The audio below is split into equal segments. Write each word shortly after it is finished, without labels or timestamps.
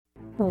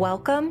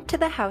Welcome to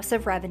the House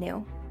of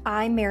Revenue.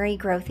 I'm Mary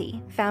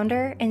Grothe,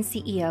 founder and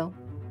CEO.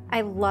 I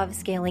love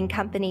scaling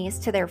companies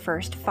to their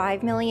first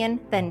 5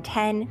 million, then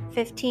 10,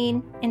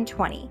 15, and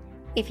 20.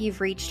 If you've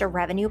reached a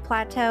revenue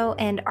plateau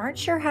and aren't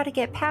sure how to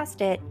get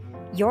past it,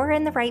 you're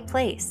in the right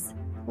place.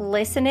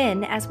 Listen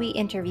in as we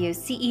interview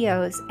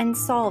CEOs and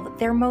solve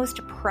their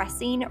most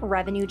pressing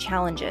revenue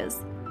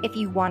challenges. If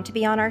you want to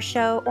be on our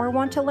show or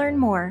want to learn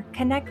more,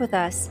 connect with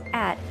us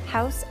at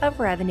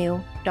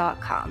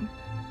houseofrevenue.com.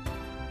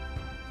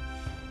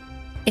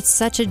 It's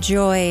such a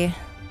joy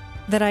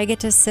that I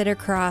get to sit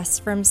across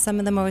from some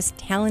of the most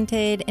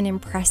talented and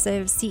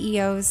impressive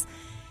CEOs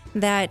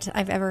that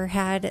I've ever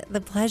had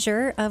the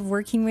pleasure of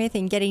working with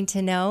and getting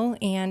to know.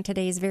 And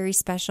today is very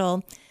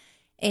special.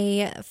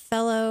 A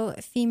fellow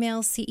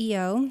female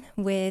CEO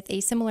with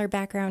a similar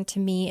background to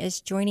me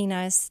is joining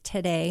us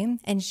today,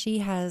 and she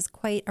has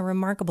quite a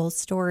remarkable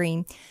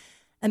story.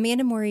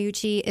 Amanda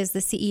Moriucci is the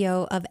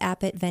CEO of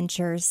Appet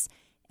Ventures,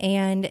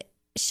 and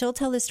she'll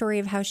tell the story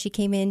of how she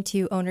came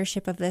into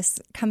ownership of this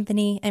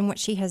company, and what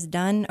she has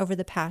done over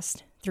the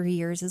past 3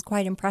 years is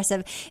quite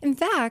impressive. In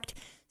fact,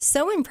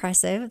 so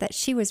impressive that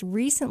she was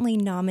recently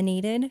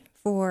nominated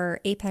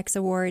for Apex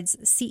Awards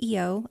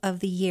CEO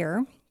of the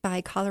Year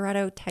by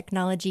Colorado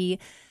Technology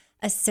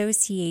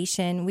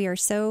Association. We are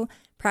so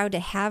proud to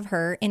have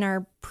her. In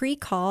our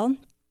pre-call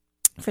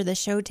for the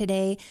show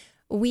today,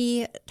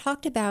 we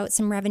talked about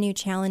some revenue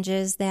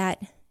challenges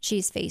that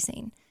she's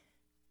facing.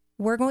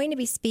 We're going to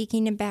be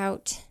speaking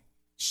about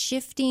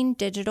shifting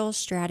digital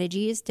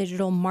strategies,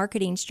 digital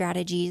marketing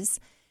strategies,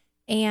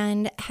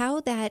 and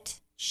how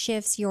that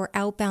shifts your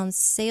outbound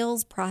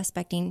sales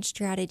prospecting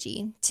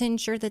strategy to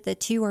ensure that the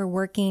two are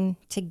working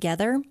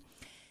together.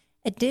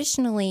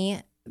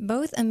 Additionally,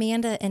 both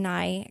Amanda and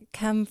I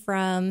come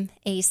from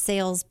a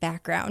sales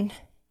background.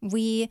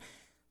 We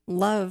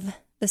love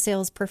the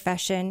sales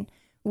profession.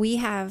 We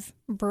have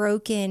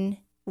broken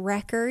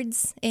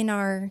records in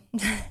our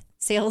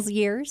sales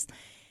years.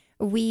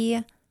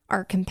 We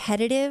are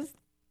competitive,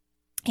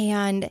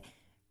 and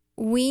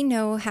we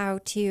know how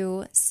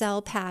to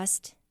sell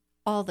past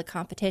all the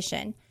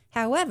competition.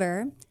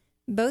 However,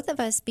 both of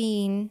us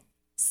being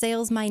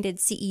sales-minded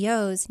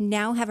CEOs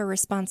now have a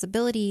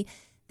responsibility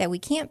that we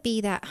can't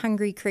be that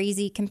hungry,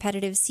 crazy,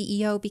 competitive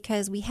CEO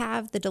because we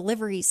have the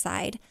delivery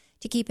side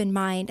to keep in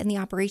mind and the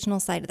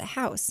operational side of the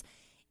house.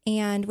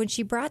 And when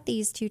she brought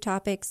these two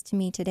topics to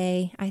me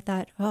today, I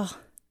thought,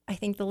 I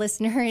think the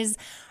listeners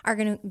are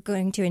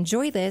going to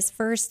enjoy this.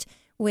 First,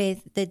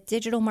 with the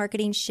digital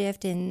marketing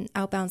shift and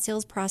outbound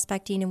sales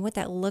prospecting and what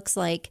that looks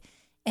like.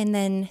 And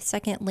then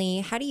secondly,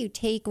 how do you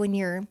take when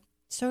you're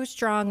so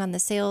strong on the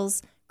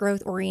sales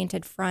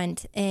growth-oriented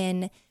front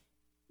and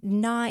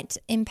not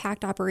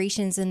impact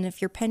operations? And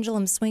if your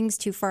pendulum swings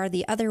too far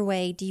the other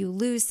way, do you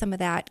lose some of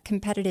that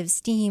competitive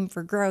steam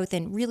for growth?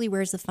 And really,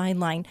 where's the fine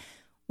line?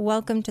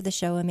 Welcome to the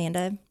show,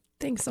 Amanda.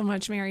 Thanks so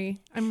much, Mary.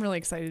 I'm really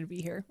excited to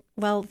be here.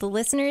 Well, the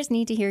listeners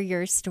need to hear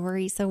your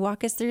story. So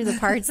walk us through the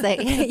parts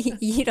that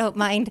you don't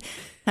mind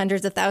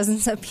hundreds of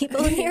thousands of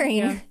people hearing.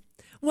 Yeah.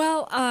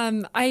 Well,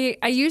 I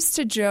used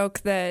to joke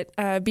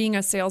that being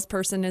a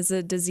salesperson is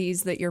a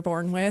disease that you're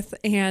born with.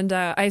 And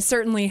I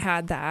certainly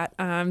had that.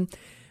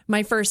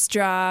 My first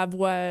job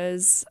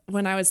was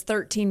when I was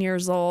 13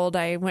 years old.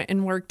 I went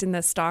and worked in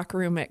the stock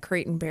room at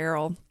Crate and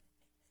Barrel.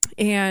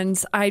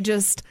 And I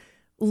just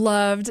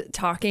loved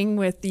talking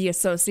with the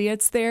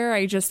associates there.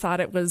 I just thought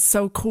it was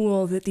so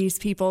cool that these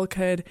people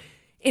could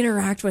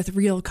interact with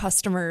real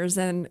customers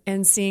and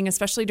seeing,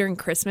 especially during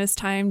Christmas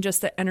time,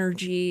 just the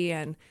energy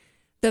and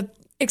the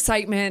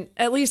excitement,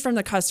 at least from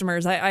the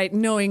customers. I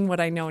knowing what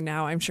I know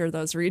now, I'm sure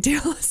those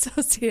retail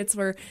associates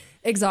were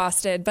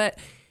exhausted. But,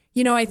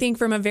 I think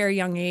from a very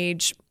young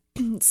age,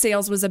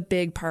 sales was a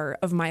big part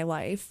of my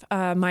life.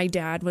 My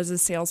dad was a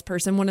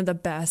salesperson, one of the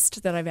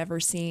best that I've ever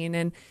seen.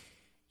 And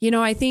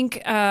I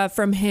think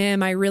from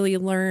him, I really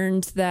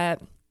learned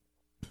that,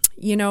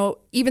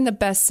 even the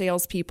best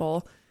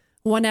salespeople,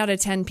 1 out of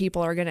 10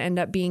 people are going to end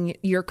up being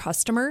your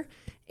customer.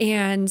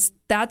 And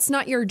that's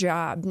not your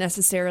job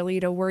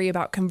necessarily to worry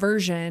about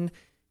conversion.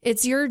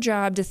 It's your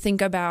job to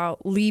think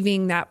about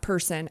leaving that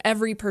person,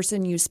 every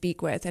person you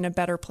speak with, in a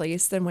better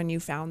place than when you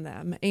found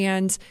them.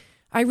 And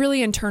I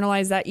really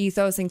internalized that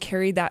ethos and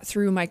carried that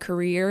through my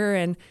career.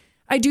 And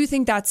I do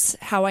think that's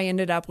how I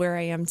ended up where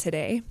I am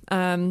today.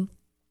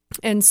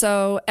 And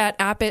so at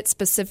Appet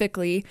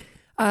specifically,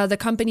 the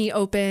company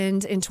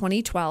opened in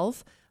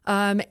 2012.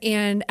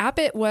 And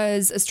Appet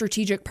was a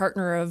strategic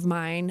partner of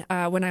mine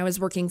when I was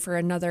working for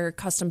another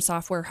custom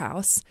software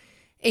house.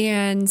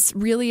 And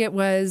really, it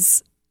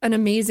was an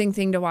amazing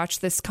thing to watch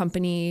this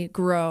company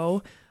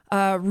grow.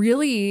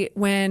 Really,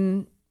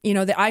 when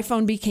the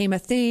iPhone became a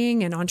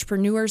thing and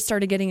entrepreneurs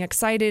started getting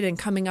excited and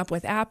coming up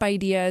with app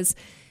ideas,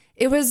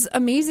 it was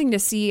amazing to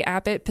see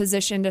Appet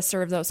positioned to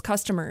serve those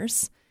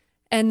customers.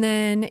 And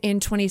then in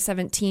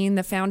 2017,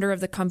 the founder of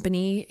the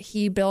company,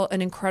 he built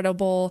an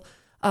incredible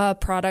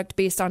product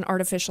based on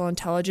artificial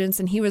intelligence,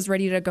 and he was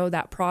ready to go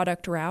that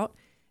product route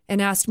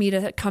and asked me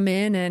to come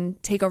in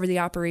and take over the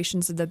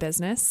operations of the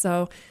business.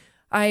 So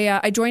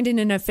I joined in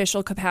an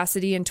official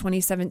capacity in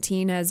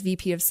 2017 as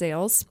VP of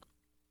Sales.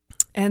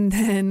 And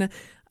then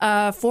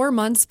 4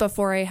 months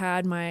before I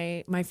had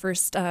my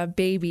first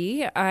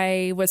baby,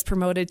 I was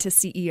promoted to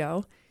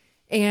CEO.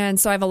 And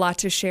so I have a lot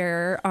to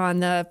share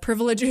on the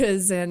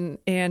privileges and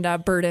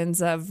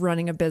burdens of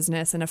running a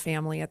business and a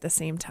family at the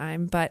same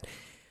time. But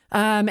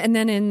and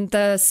then in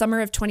the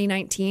summer of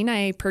 2019,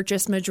 I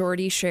purchased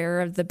majority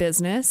share of the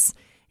business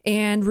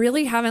and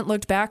really haven't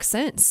looked back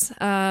since.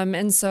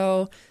 And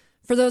so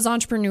for those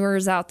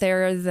entrepreneurs out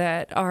there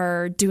that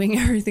are doing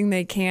everything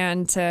they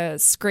can to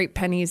scrape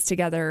pennies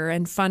together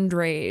and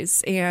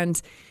fundraise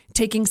and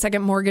taking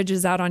second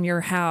mortgages out on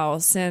your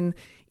house and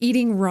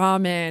eating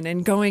ramen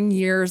and going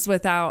years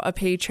without a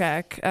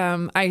paycheck,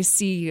 I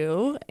see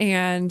you,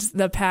 and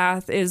the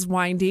path is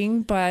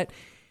winding, but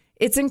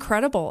it's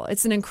incredible.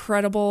 It's an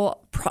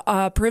incredible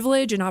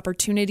privilege and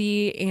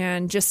opportunity,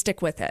 and just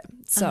stick with it.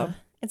 So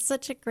it's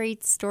such a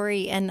great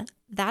story. And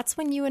that's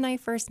when you and I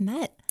first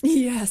met.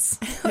 Yes,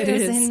 it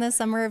was in the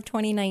summer of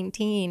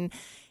 2019.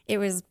 It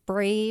was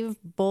brave,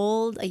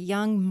 bold, a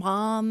young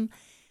mom,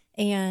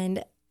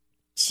 and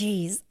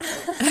geez,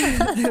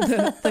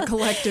 the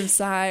collective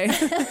sigh.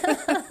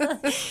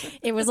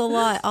 It was a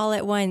lot all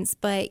at once,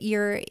 but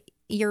your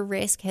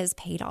risk has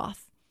paid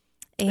off.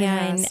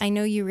 And yes. I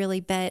know you really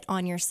bet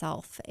on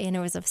yourself, and it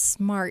was a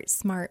smart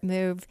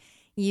move.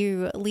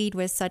 You lead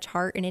with such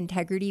heart and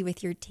integrity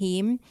with your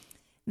team.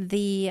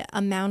 The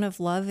amount of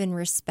love and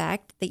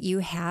respect that you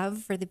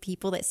have for the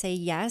people that say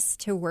yes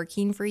to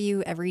working for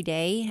you every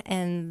day,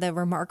 and the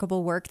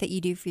remarkable work that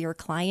you do for your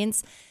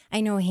clients,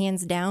 I know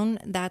hands down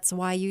that's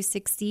why you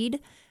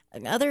succeed.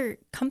 Other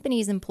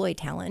companies employ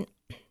talent.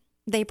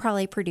 They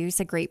probably produce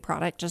a great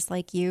product just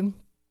like you.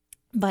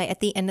 But at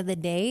the end of the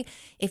day,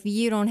 if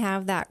you don't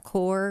have that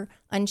core,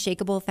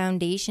 unshakable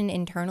foundation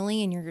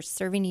internally and you're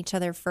serving each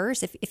other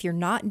first, if you're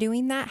not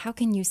doing that, how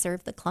can you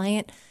serve the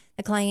client?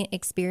 The client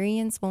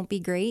experience won't be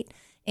great,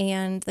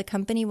 and the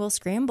company will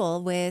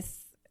scramble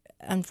with,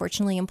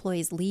 unfortunately,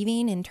 employees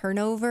leaving and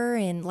turnover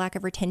and lack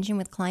of retention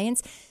with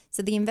clients.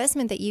 So the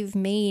investment that you've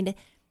made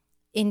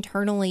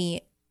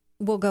internally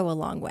will go a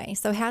long way.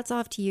 So hats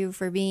off to you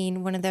for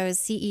being one of those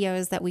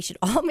CEOs that we should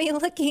all be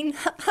looking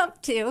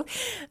up to,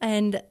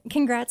 and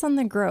congrats on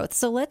the growth.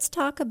 So let's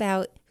talk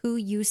about who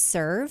you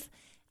serve.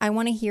 I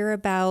want to hear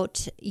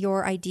about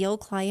your ideal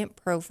client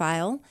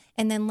profile,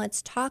 and then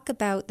let's talk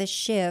about the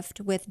shift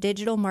with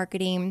digital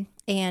marketing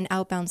and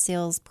outbound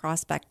sales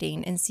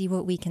prospecting and see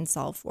what we can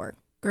solve for.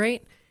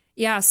 Great.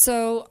 Yeah,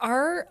 so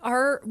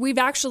we've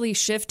actually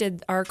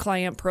shifted our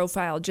client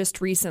profile just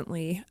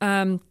recently.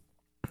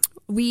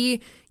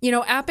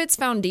 Appet's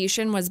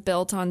foundation was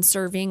built on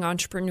serving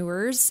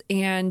entrepreneurs,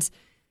 and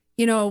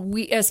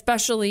we,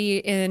 especially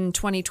in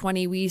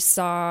 2020, we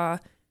saw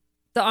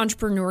the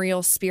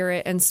entrepreneurial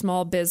spirit and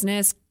small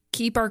business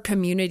keep our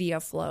community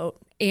afloat.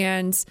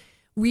 And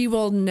we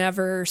will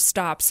never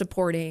stop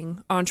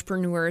supporting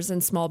entrepreneurs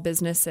and small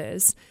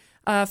businesses.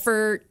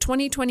 For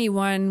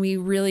 2021, we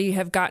really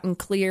have gotten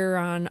clear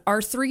on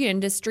our 3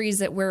 industries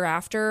that we're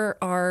after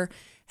are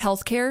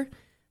healthcare,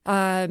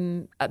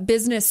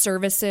 business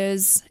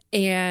services,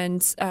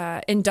 and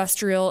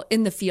industrial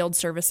in the field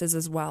services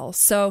as well.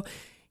 So,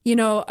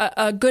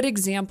 a good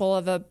example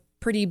of a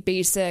pretty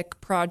basic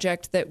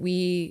project that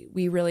we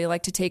really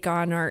like to take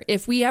on are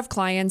if we have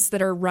clients that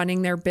are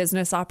running their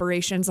business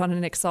operations on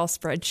an Excel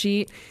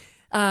spreadsheet,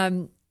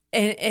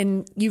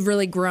 and you've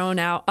really grown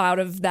out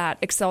of that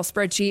Excel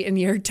spreadsheet and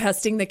you're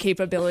testing the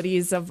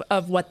capabilities of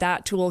what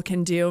that tool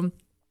can do.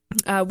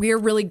 We are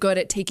really good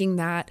at taking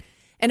that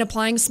and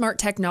applying smart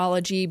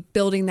technology,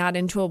 building that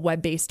into a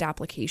web-based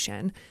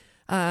application.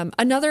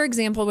 Another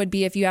example would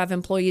be if you have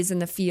employees in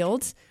the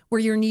field where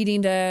you're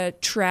needing to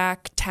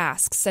track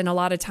tasks. And a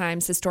lot of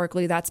times,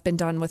 historically, that's been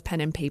done with pen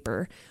and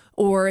paper.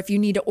 Or if you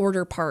need to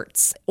order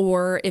parts,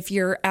 or if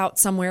you're out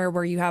somewhere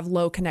where you have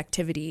low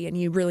connectivity and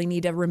you really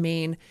need to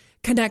remain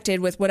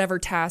connected with whatever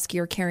task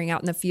you're carrying out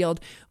in the field,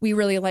 we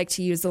really like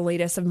to use the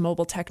latest of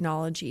mobile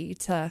technology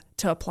to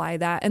apply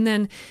that. And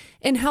then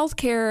in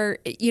healthcare,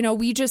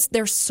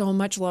 there's so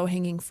much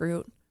low-hanging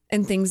fruit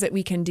and things that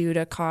we can do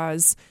to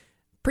cause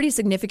pretty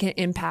significant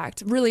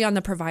impact really on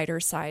the provider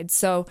side.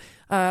 So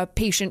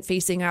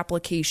patient-facing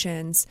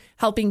applications,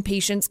 helping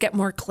patients get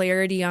more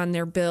clarity on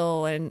their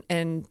bill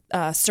and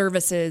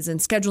services and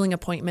scheduling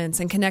appointments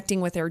and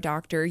connecting with their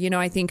doctor.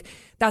 I think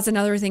that's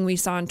another thing we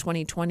saw in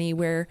 2020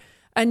 where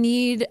a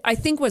need, I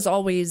think, was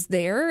always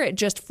there. It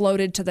just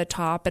floated to the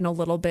top in a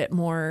little bit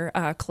more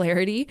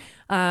clarity.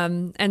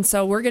 And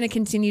so we're going to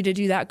continue to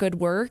do that good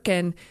work.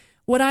 And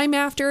what I'm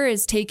after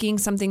is taking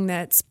something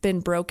that's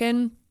been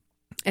broken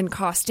and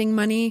costing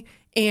money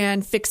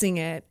and fixing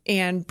it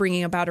and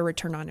bringing about a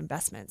return on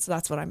investment. So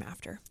that's what I'm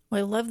after. Well,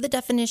 I love the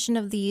definition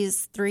of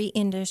these 3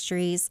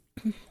 industries.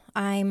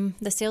 I'm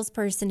the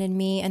salesperson in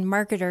me and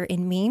marketer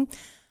in me.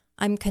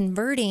 I'm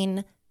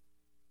converting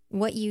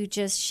what you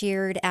just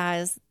shared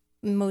as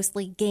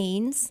mostly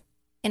gains,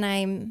 and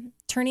I'm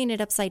turning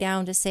it upside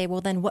down to say,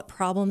 well, then what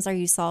problems are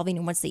you solving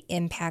and what's the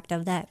impact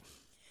of that?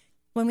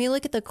 When we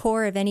look at the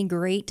core of any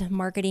great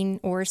marketing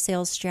or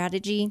sales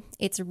strategy,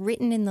 it's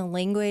written in the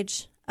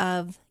language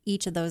of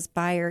each of those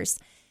buyers.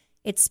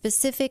 It's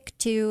specific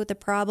to the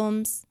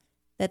problems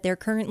that they're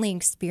currently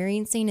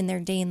experiencing in their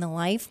day in the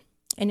life,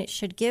 and it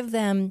should give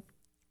them,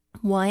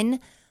 one,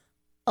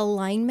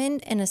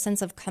 alignment and a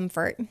sense of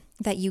comfort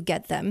that you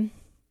get them.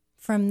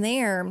 From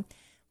there,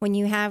 when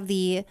you have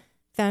the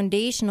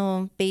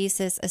foundational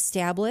basis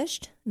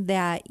established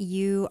that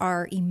you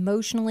are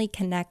emotionally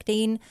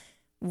connecting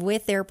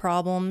with their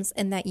problems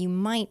and that you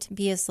might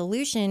be a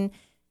solution,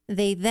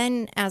 they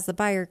then, as the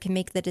buyer, can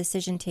make the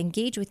decision to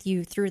engage with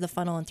you through the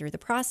funnel and through the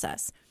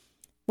process.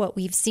 What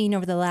we've seen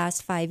over the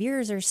last 5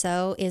 years or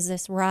so is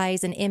this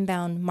rise in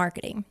inbound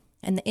marketing.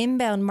 And the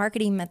inbound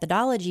marketing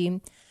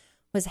methodology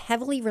was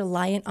heavily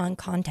reliant on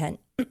content.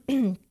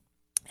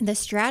 The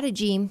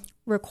strategy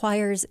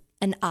requires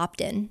an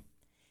opt-in.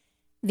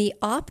 The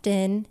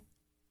opt-in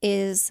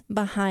is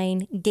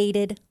behind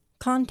gated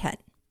content.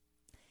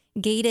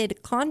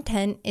 Gated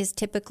content is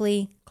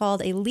typically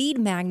called a lead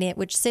magnet,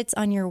 which sits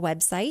on your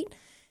website.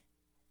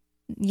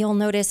 You'll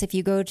notice if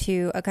you go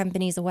to a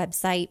company's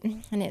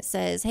website and it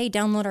says, hey,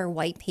 download our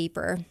white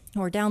paper,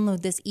 or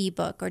download this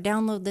ebook, or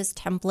download this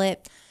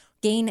template,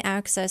 gain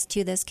access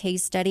to this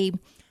case study,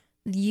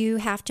 you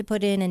have to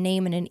put in a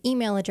name and an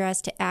email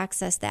address to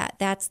access that.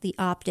 That's the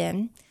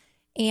opt-in.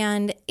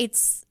 And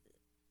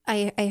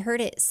I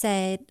heard it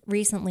said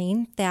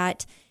recently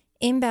that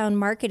inbound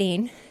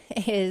marketing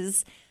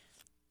is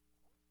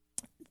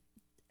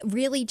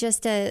really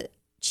just a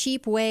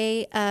cheap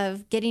way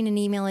of getting an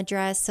email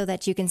address so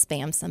that you can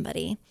spam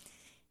somebody.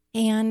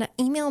 And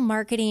email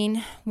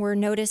marketing, we're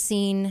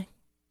noticing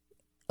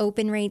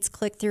open rates,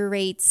 click-through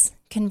rates,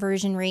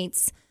 conversion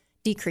rates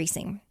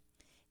decreasing.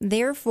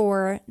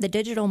 Therefore, the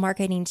digital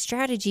marketing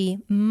strategy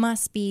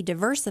must be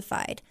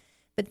diversified.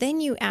 But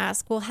then you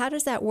ask, well, how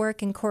does that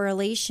work in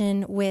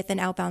correlation with an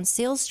outbound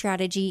sales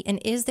strategy? And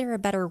is there a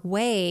better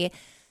way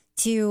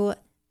to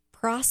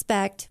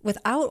prospect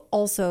without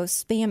also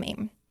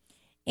spamming?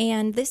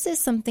 And this is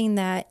something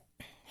that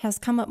has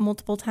come up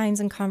multiple times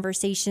in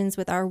conversations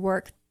with our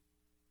work.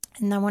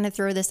 And I want to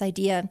throw this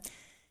idea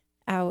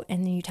out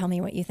and you tell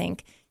me what you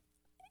think.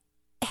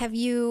 Have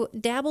you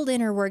dabbled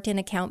in or worked in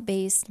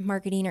account-based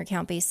marketing or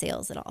account-based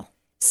sales at all?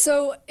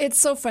 So it's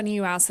so funny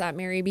you asked that,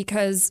 Mary,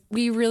 because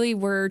we really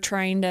were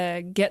trying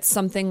to get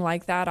something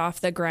like that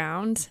off the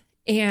ground.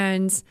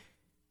 And,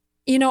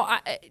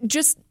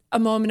 just a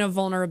moment of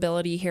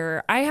vulnerability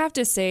here. I have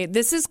to say,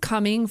 this is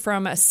coming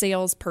from a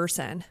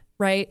salesperson,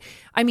 right?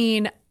 I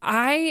mean,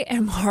 I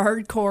am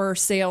hardcore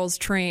sales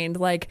trained.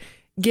 Like,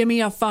 give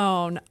me a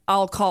phone,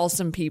 I'll call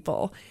some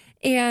people.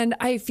 And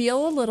I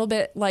feel a little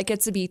bit like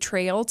it's a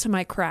betrayal to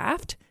my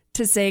craft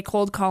to say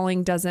cold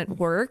calling doesn't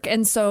work.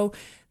 And so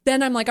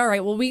then I'm like, all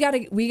right, well, we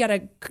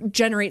gotta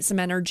generate some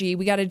energy.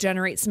 We got to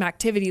generate some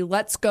activity.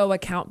 Let's go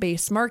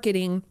account-based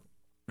marketing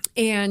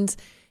and,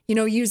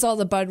 use all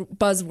the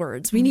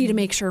buzzwords. We need to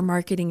make sure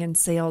marketing and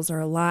sales are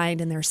aligned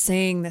and they're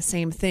saying the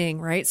same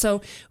thing, right?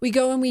 So we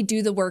go and we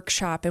do the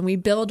workshop and we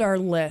build our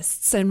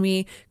lists and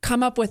we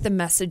come up with the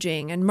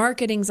messaging, and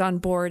marketing's on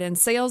board and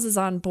sales is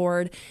on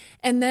board.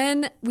 And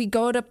then we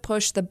go to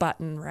push the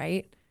button,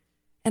 right?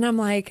 And I'm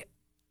like,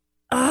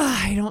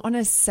 I don't want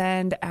to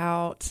send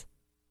out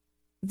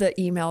the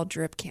email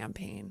drip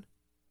campaign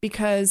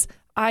because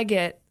I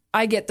get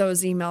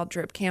those email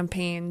drip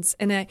campaigns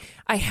and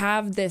I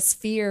have this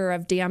fear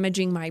of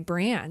damaging my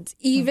brand.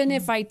 Even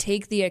if I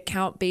take the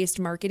account-based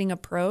marketing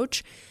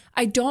approach,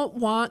 I don't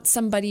want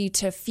somebody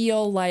to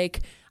feel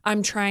like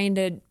I'm trying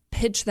to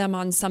pitch them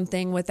on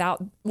something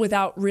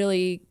without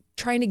really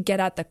trying to get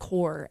at the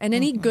core. And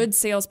any good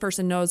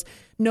salesperson knows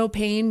no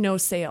pain, no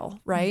sale,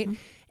 right?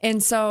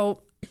 And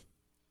so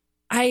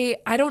I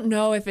don't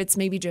know if it's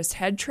maybe just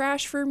head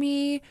trash for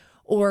me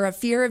or a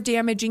fear of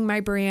damaging my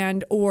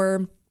brand,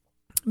 or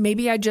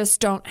maybe I just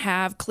don't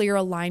have clear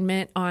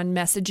alignment on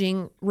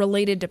messaging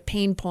related to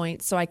pain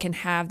points so I can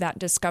have that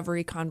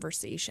discovery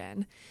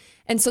conversation.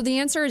 And so the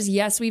answer is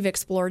yes, we've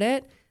explored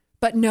it,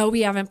 but no,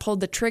 we haven't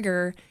pulled the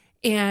trigger.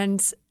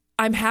 And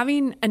I'm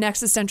having an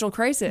existential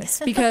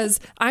crisis because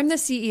I'm the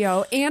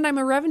CEO and I'm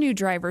a revenue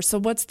driver. So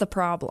what's the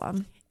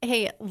problem?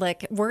 Hey,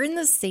 look, we're in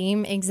the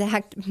same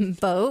exact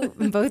boat.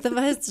 Both of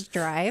us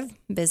drive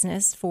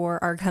business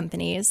for our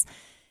companies.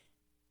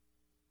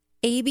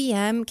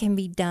 ABM can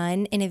be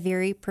done in a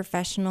very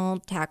professional,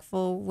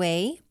 tactful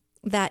way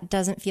that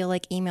doesn't feel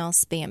like email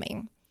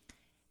spamming.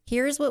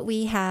 Here's what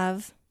we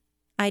have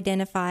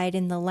identified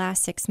in the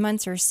last 6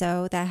 months or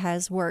so that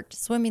has worked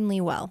swimmingly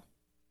well.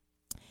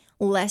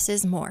 Less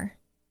is more.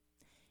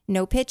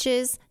 No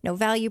pitches, no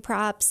value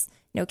props,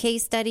 no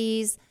case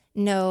studies,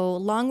 no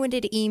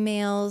long-winded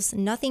emails,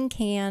 nothing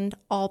canned,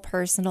 all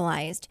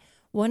personalized.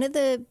 One of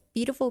the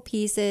beautiful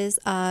pieces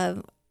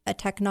of a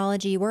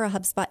technology, we're a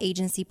HubSpot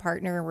agency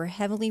partner. We're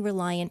heavily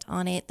reliant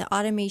on it. The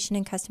automation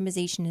and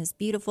customization is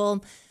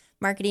beautiful.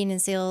 Marketing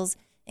and sales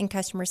and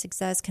customer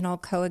success can all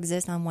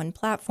coexist on one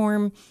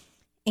platform.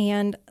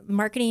 And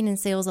marketing and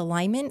sales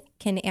alignment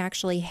can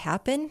actually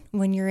happen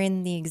when you're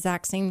in the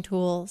exact same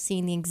tool,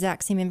 seeing the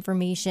exact same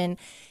information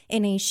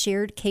in a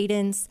shared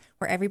cadence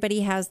where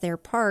everybody has their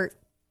part.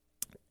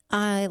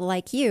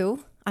 Like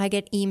you, I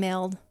get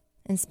emailed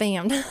and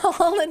spammed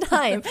all the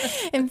time.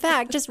 In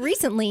fact, just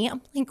recently,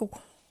 I'm like,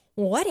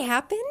 what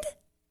happened?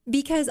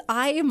 Because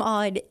I am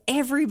on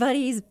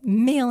everybody's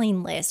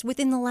mailing list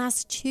within the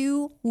last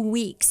 2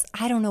 weeks.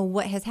 I don't know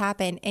what has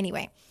happened.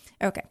 Anyway,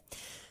 okay.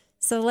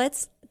 So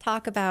let's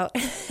talk about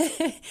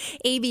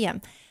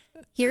ABM.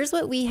 Here's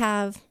what we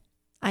have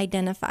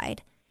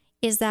identified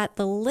is that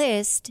the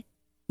list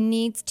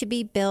needs to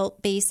be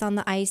built based on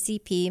the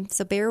ICP.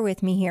 So bear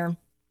with me here.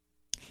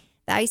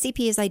 The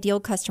ICP is ideal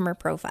customer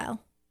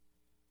profile.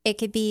 It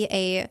could be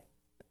a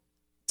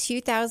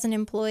 2,000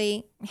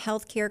 employee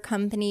healthcare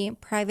company,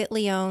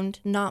 privately owned,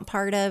 not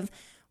part of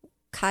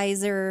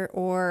Kaiser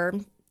or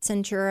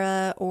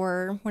Centura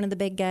or one of the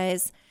big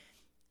guys.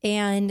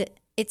 And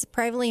it's a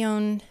privately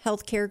owned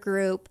healthcare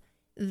group.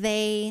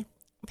 They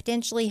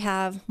potentially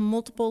have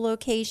multiple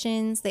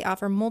locations. They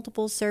offer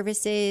multiple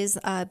services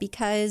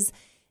because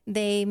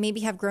they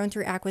maybe have grown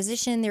through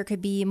acquisition. There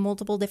could be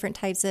multiple different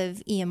types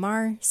of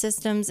EMR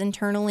systems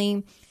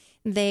internally.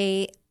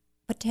 They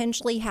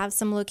potentially have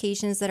some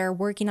locations that are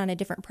working on a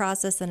different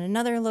process than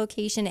another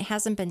location. It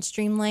hasn't been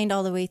streamlined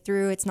all the way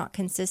through. It's not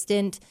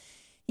consistent.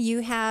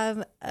 You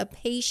have a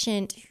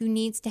patient who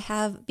needs to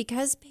have,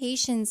 because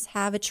patients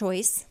have a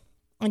choice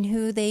on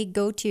who they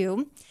go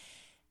to,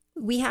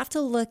 we have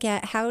to look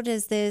at how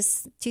does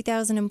this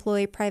 2,000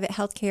 employee private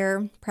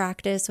healthcare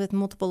practice with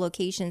multiple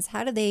locations,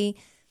 how do they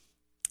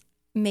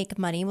make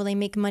money? Well, they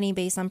make money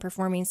based on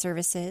performing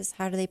services.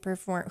 How do they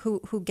perform?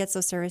 Who gets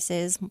those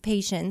services?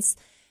 Patients.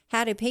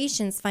 How do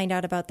patients find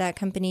out about that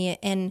company?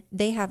 And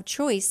they have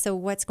choice. So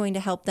what's going to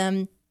help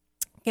them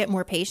get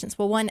more patients?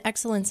 Well, one,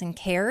 excellence in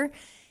care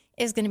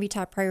is going to be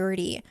top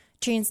priority.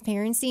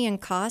 Transparency and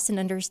cost and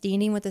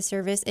understanding what the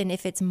service, and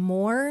if it's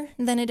more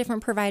than a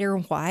different provider,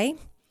 why?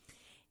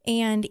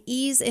 And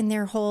ease in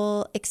their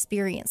whole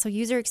experience. So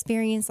user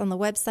experience on the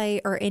website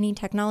or any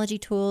technology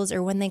tools,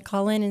 or when they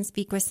call in and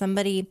speak with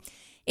somebody,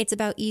 it's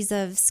about ease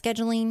of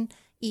scheduling,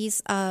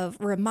 ease of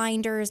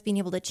reminders, being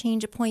able to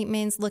change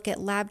appointments, look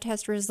at lab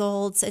test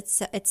results,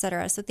 et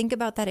cetera. So think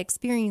about that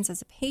experience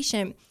as a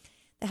patient.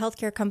 The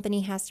healthcare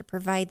company has to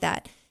provide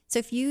that. So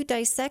if you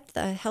dissect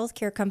the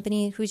healthcare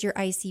company, who's your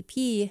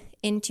ICP,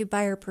 into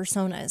buyer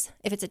personas,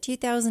 if it's a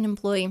 2,000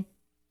 employee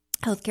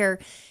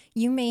healthcare,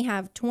 you may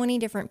have 20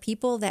 different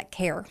people that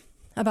care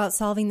about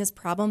solving this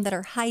problem that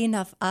are high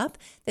enough up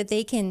that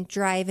they can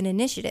drive an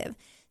initiative.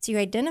 So you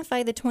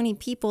identify the 20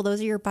 people,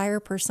 those are your buyer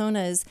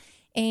personas,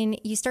 and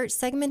you start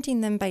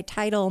segmenting them by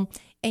title,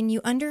 and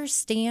you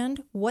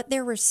understand what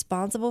they're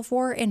responsible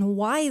for and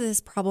why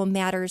this problem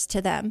matters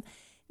to them.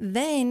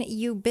 Then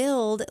you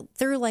build,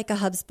 through like a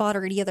HubSpot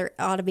or any other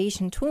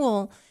automation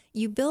tool,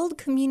 you build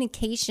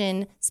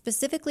communication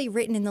specifically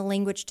written in the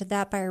language to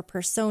that buyer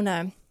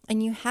persona,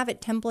 and you have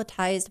it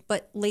templatized,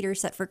 but later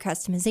set for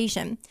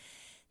customization.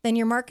 Then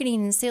your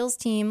marketing and sales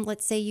team,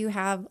 let's say you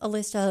have a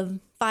list of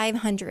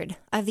 500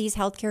 of these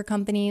healthcare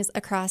companies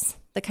across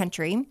the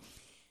country.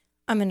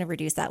 I'm going to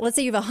reduce that. Let's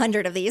say you have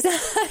 100 of these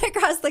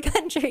across the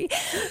country.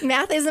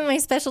 Math isn't my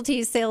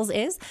specialty, sales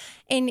is.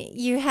 And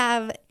you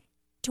have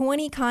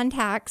 20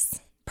 contacts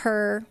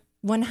per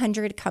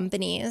 100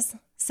 companies.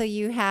 So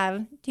you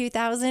have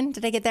 2,000.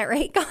 Did I get that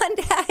right?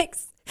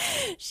 Contacts.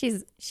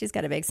 She's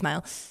got a big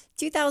smile.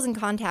 2,000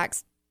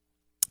 contacts.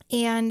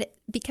 And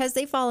because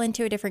they fall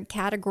into a different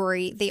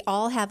category, they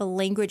all have a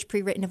language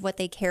pre-written of what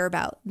they care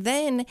about.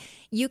 Then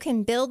you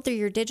can build through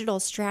your digital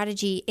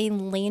strategy a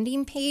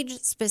landing page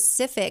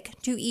specific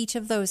to each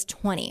of those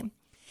 20.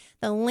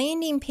 The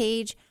landing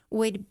page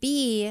would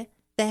be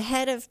the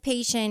head of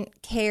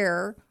patient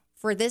care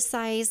for this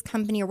size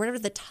company or whatever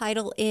the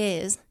title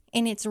is.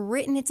 And it's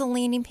written, it's a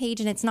landing page,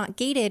 and it's not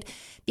gated,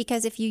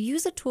 because if you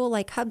use a tool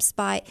like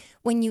HubSpot,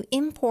 when you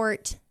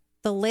import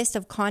the list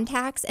of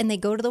contacts and they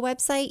go to the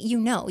website,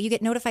 you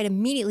get notified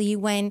immediately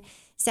when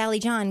Sally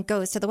John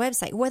goes to the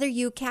website. Whether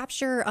you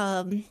capture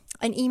an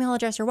email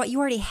address or what, you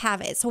already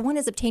have it. So one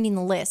is obtaining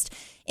the list,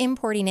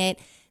 importing it,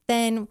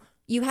 then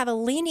you have a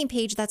landing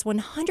page that's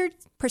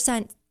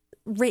 100%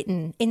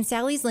 written in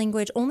Sally's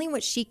language, only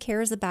what she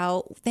cares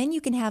about. Then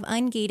you can have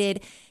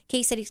ungated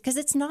case studies, because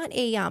it's not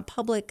a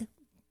public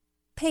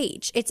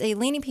page. It's a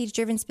landing page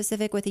driven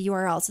specific with a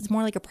URL. So it's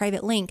more like a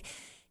private link.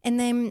 And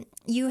then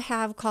you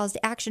have calls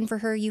to action for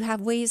her. You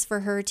have ways for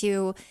her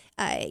to,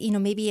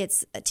 maybe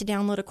it's to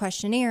download a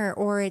questionnaire,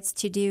 or it's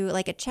to do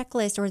like a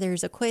checklist, or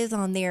there's a quiz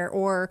on there,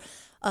 or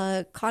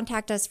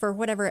contact us for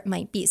whatever it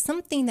might be,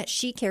 something that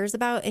she cares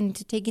about, and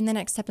to taking the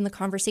next step in the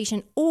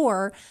conversation,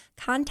 or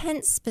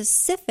content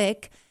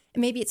specific.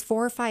 Maybe it's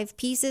 4 or 5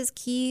 pieces,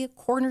 key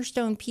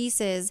cornerstone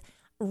pieces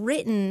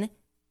written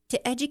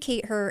to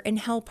educate her and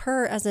help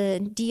her as a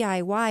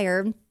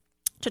DIYer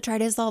to try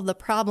to solve the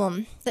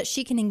problem, that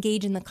she can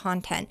engage in the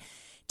content.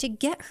 To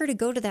get her to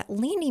go to that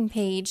landing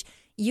page,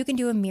 you can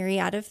do a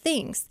myriad of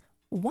things.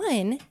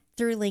 One,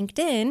 through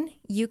LinkedIn,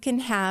 you can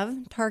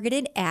have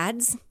targeted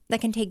ads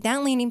that can take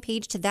that landing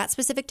page to that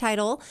specific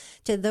title,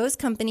 to those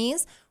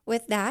companies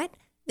with that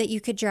you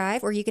could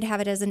drive, or you could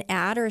have it as an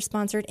ad or a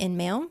sponsored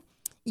in-mail.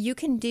 You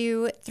can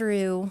do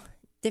through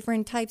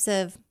different types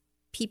of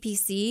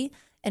PPC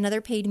and other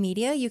paid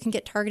media. You can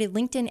get targeted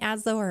LinkedIn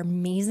ads, though, are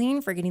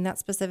amazing for getting that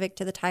specific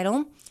to the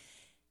title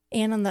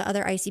and on the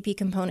other ICP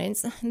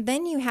components.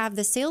 Then you have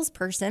the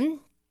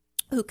salesperson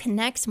who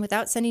connects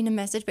without sending a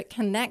message, but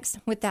connects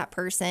with that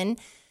person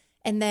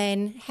and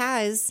then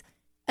has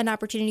an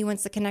opportunity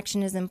once the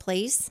connection is in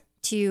place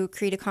to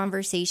create a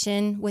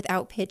conversation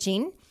without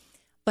pitching.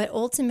 But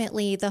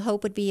ultimately, the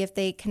hope would be if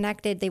they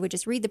connected, they would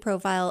just read the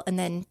profile and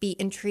then be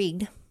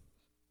intrigued.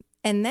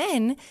 And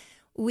then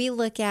we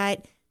look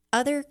at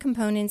other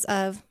components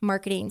of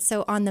marketing.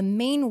 So on the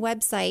main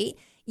website,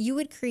 you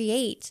would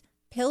create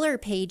pillar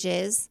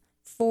pages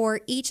for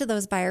each of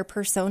those buyer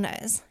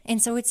personas.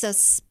 And so it's a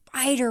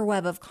spider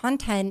web of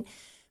content,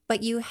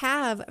 but you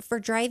have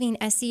for driving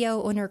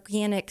SEO and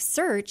organic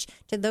search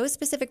to those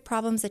specific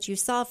problems that you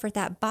solve for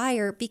that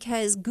buyer,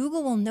 because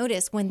Google will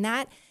notice when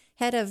that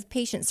head of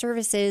patient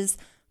services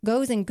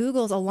goes and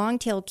Googles a long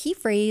tail key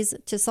phrase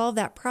to solve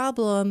that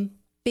problem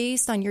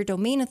based on your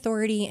domain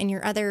authority and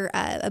your other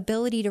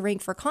ability to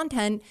rank for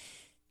content,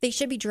 they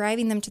should be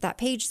driving them to that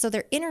page. So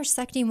they're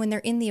intersecting when they're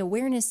in the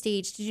awareness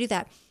stage to do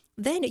that.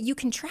 Then you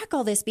can track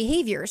all this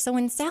behavior. So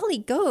when Sally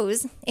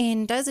goes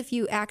and does a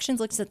few actions,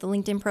 looks at the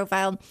LinkedIn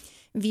profile,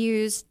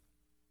 views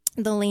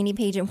the landing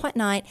page and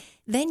whatnot,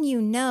 then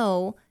you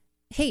know,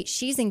 hey,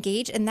 she's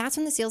engaged. And that's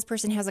when the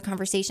salesperson has a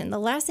conversation. The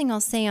last thing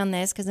I'll say on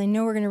this, because I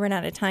know we're going to run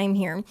out of time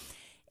here,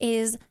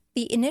 is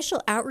the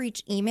initial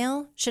outreach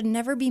email should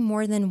never be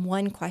more than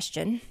one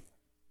question.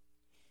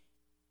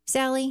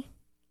 Sally,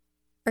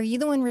 are you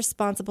the one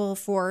responsible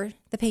for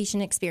the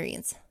patient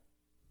experience?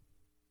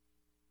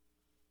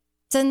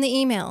 Send the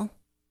email.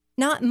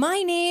 Not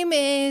my name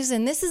is,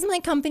 and this is my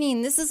company,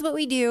 and this is what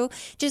we do.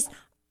 Just,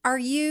 are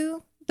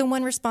you the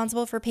one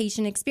responsible for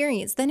patient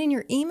experience? Then in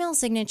your email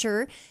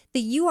signature,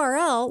 the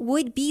URL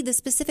would be the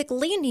specific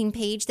landing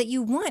page that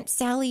you want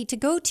Sally to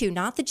go to,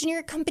 not the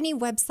generic company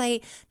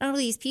website, not all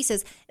these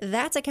pieces.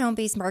 That's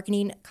account-based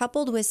marketing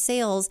coupled with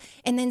sales.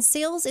 And then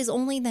sales is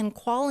only then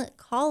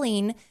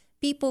calling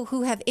people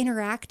who have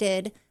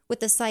interacted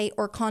with the site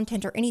or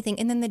content or anything.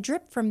 And then the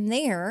drip from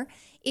there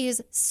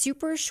is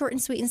super short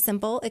and sweet and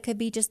simple. It could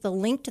be just the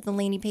link to the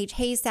landing page.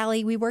 Hey,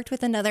 Sally, we worked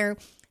with another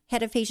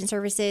head of patient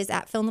services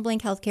at Fill in the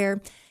Blank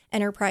Healthcare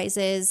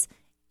Enterprises.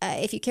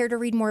 If you care to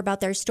read more about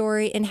their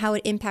story and how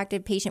it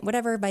impacted patient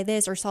whatever by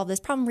this or solve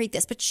this problem, read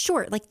this. But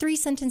short, like 3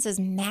 sentences,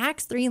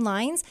 max 3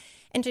 lines.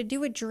 And to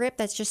do a drip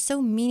that's just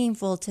so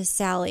meaningful to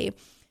Sally.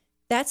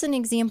 That's an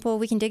example.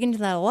 We can dig into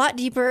that a lot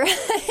deeper.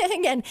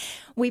 Again,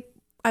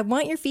 I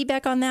want your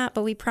feedback on that,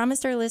 but we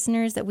promised our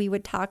listeners that we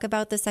would talk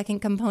about the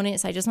second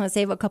component. So I just want to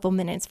save a couple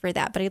minutes for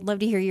that, but I'd love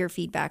to hear your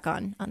feedback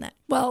on that.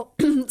 Well,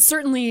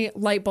 certainly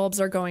light bulbs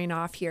are going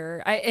off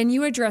here. And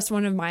you addressed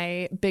one of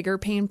my bigger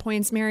pain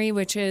points, Mary,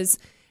 which is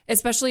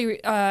especially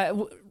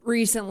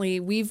recently,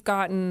 we've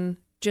gotten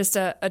just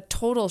a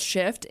total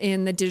shift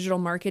in the digital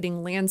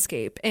marketing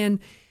landscape. And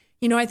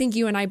you know, I think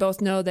you and I both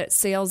know that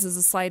sales is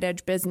a slight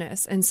edge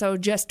business. And so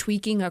just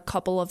tweaking a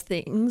couple of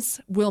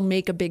things will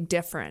make a big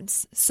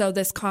difference. So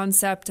this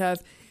concept of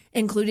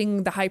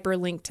including the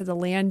hyperlink to the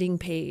landing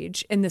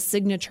page in the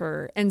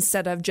signature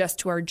instead of just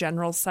to our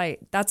general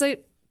site, that's a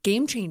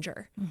game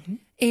changer. Mm-hmm.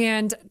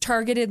 And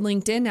targeted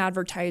LinkedIn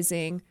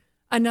advertising,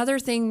 another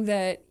thing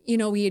that, you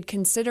know, we had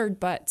considered,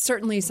 but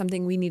certainly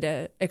something we need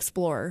to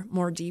explore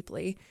more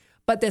deeply.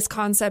 But this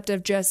concept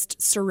of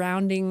just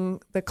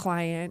surrounding the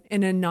client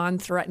in a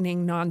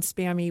non-threatening,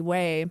 non-spammy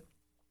way,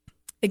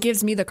 it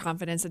gives me the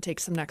confidence to take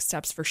some next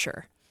steps for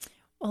sure.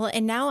 Well,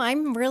 and now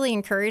I'm really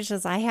encouraged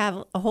as I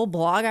have a whole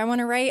blog I want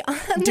to write on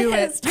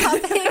this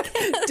topic.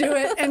 Do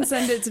it and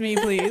send it to me,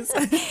 please.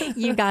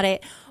 You got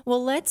it.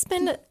 Well, let's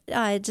spend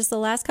just the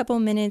last couple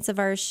minutes of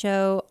our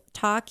show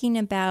talking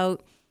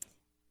about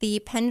the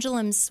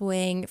pendulum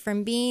swing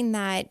from being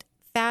that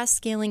fast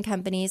scaling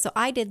company. So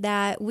I did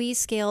that. We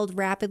scaled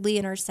rapidly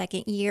in our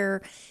second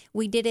year.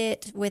 We did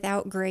it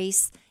without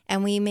grace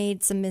and we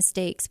made some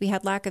mistakes. We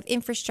had lack of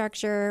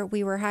infrastructure.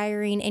 We were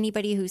hiring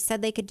anybody who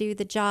said they could do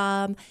the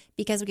job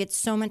because we had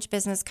so much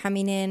business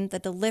coming in. The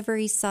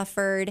delivery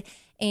suffered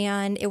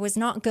and it was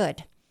not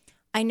good.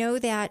 I know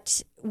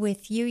that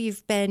with you,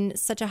 you've been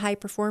such a high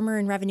performer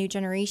in revenue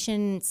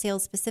generation,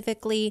 sales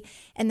specifically.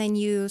 And then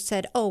you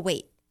said, oh,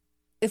 wait.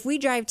 If we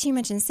drive too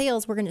much in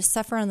sales, we're going to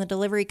suffer on the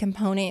delivery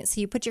component. So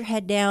you put your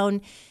head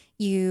down,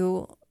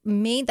 you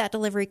made that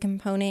delivery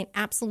component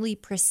absolutely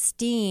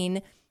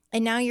pristine.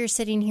 And now you're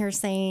sitting here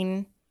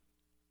saying,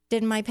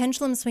 did my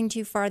pendulum swing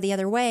too far the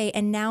other way?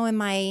 And now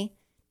am I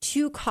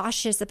too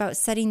cautious about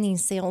setting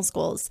these sales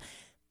goals?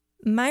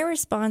 My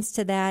response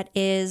to that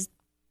is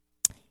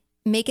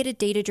make it a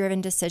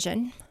data-driven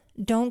decision.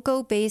 Don't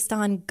go based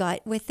on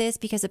gut with this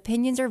because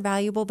opinions are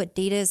valuable, but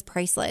data is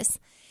priceless.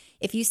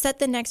 If you set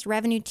the next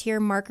revenue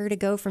tier marker to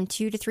go from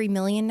 2 to 3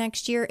 million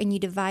next year, and you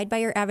divide by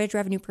your average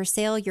revenue per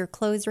sale, your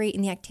close rate,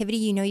 and the activity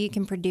you know you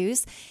can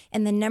produce,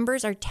 and the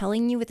numbers are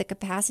telling you with the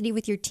capacity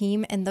with your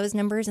team and those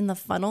numbers in the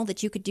funnel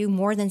that you could do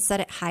more than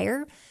set it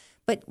higher,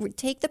 but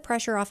take the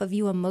pressure off of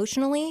you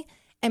emotionally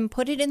and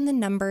put it in the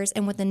numbers.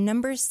 And what the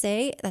numbers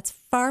say, that's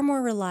far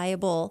more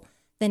reliable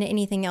than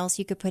anything else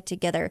you could put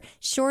together.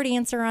 Short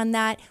answer on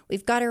that.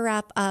 We've got to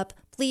wrap up.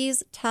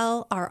 Please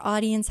tell our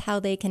audience how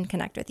they can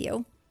connect with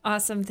you.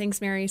 Awesome.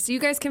 Thanks, Mary. So you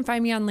guys can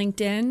find me on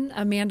LinkedIn,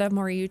 Amanda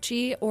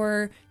Moriucci,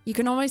 or you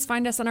can always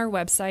find us on our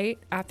website,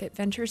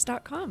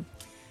 appfitventures.com.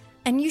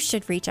 And you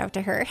should reach out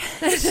to her.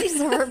 She's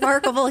a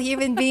remarkable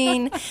human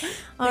being.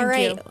 All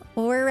right.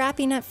 Well, we're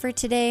wrapping up for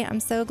today.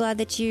 I'm so glad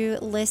that you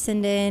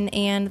listened in,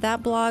 and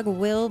that blog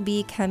will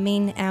be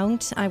coming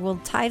out. I will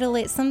title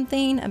it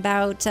something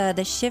about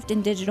the shift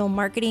in digital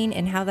marketing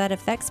and how that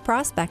affects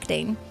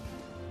prospecting.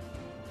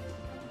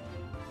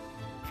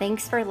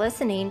 Thanks for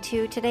listening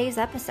to today's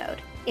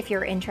episode. If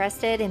you're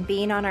interested in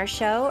being on our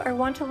show or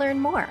want to learn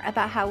more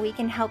about how we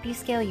can help you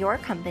scale your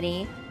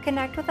company,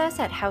 connect with us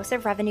at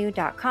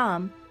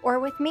houseofrevenue.com or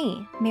with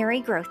me,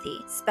 Mary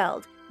Grothe,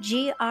 spelled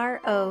Grothe,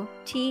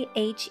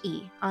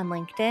 on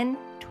LinkedIn,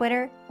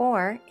 Twitter,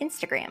 or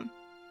Instagram.